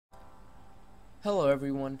Hello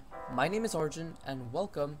everyone, my name is Arjun and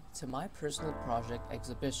welcome to my personal project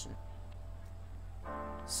exhibition.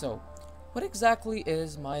 So, what exactly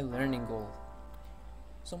is my learning goal?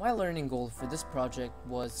 So my learning goal for this project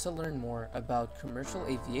was to learn more about commercial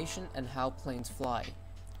aviation and how planes fly.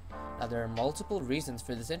 Now there are multiple reasons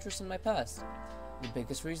for this interest in my past. The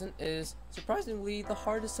biggest reason is, surprisingly, the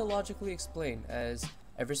hardest to logically explain, as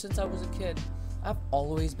ever since I was a kid, I've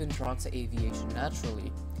always been drawn to aviation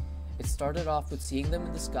naturally. It started off with seeing them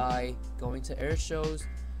in the sky, going to air shows,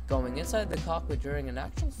 going inside the cockpit during an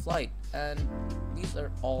actual flight, and these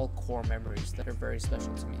are all core memories that are very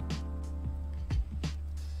special to me.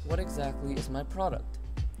 What exactly is my product?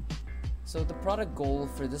 So the product goal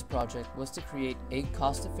for this project was to create a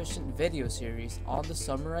cost-efficient video series on the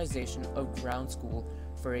summarization of ground school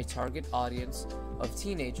for a target audience of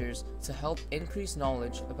teenagers to help increase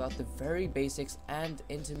knowledge about the very basics and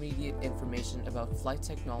intermediate information about flight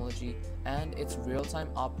technology and its real-time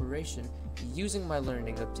operation using my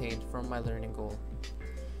learning obtained from my learning goal.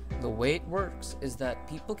 The way it works is that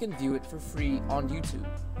people can view it for free on YouTube.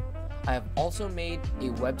 I have also made a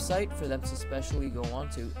website for them to specially go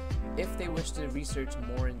onto if they wish to research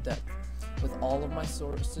more in depth, with all of my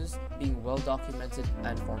sources being well documented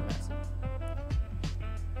and formatted.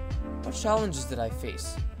 What challenges did I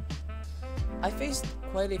face? I faced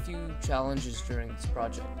quite a few challenges during this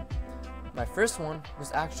project. My first one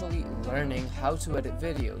was actually learning how to edit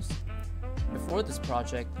videos. Before this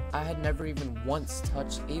project, I had never even once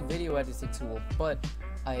touched a video editing tool, but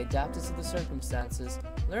I adapted to the circumstances,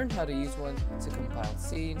 learned how to use one to compile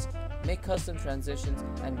scenes, make custom transitions,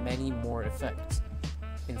 and many more effects.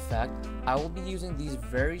 In fact, I will be using these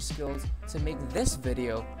very skills to make this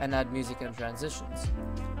video and add music and transitions.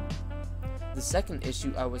 The second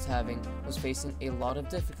issue I was having was facing a lot of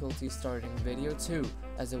difficulty starting video 2,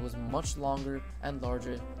 as it was much longer and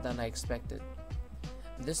larger than I expected.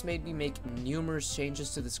 This made me make numerous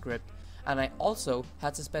changes to the script, and I also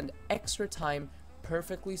had to spend extra time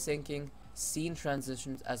perfectly syncing scene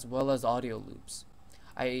transitions as well as audio loops.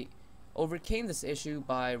 I overcame this issue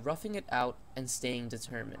by roughing it out and staying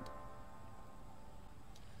determined.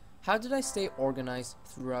 How did I stay organized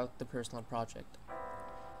throughout the personal project?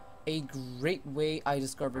 A great way I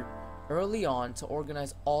discovered early on to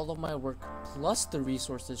organize all of my work plus the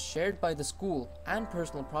resources shared by the school and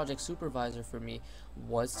personal project supervisor for me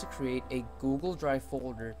was to create a Google Drive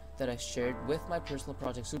folder that I shared with my personal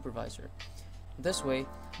project supervisor. This way,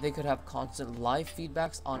 they could have constant live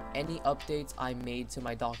feedbacks on any updates I made to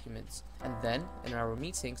my documents, and then, in our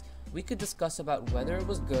meetings, we could discuss about whether it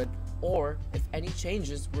was good or if any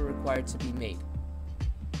changes were required to be made.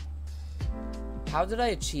 How did I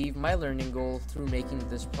achieve my learning goal through making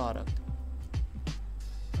this product?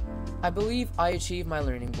 I believe I achieved my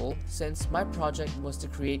learning goal since my project was to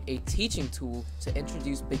create a teaching tool to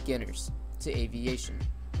introduce beginners to aviation.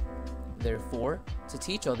 Therefore, to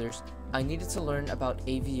teach others, I needed to learn about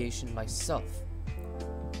aviation myself.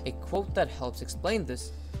 A quote that helps explain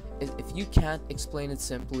this is, "If you can't explain it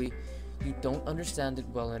simply, you don't understand it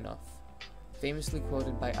well enough," famously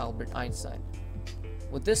quoted by Albert Einstein.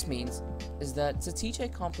 What this means is that to teach a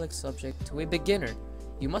complex subject to a beginner,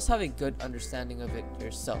 you must have a good understanding of it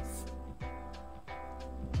yourself.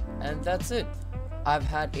 And that's it. I've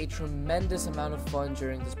had a tremendous amount of fun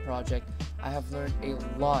during this project. I have learned a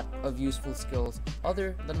lot of useful skills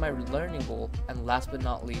other than my learning goal, and last but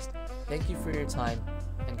not least, thank you for your time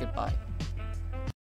and goodbye.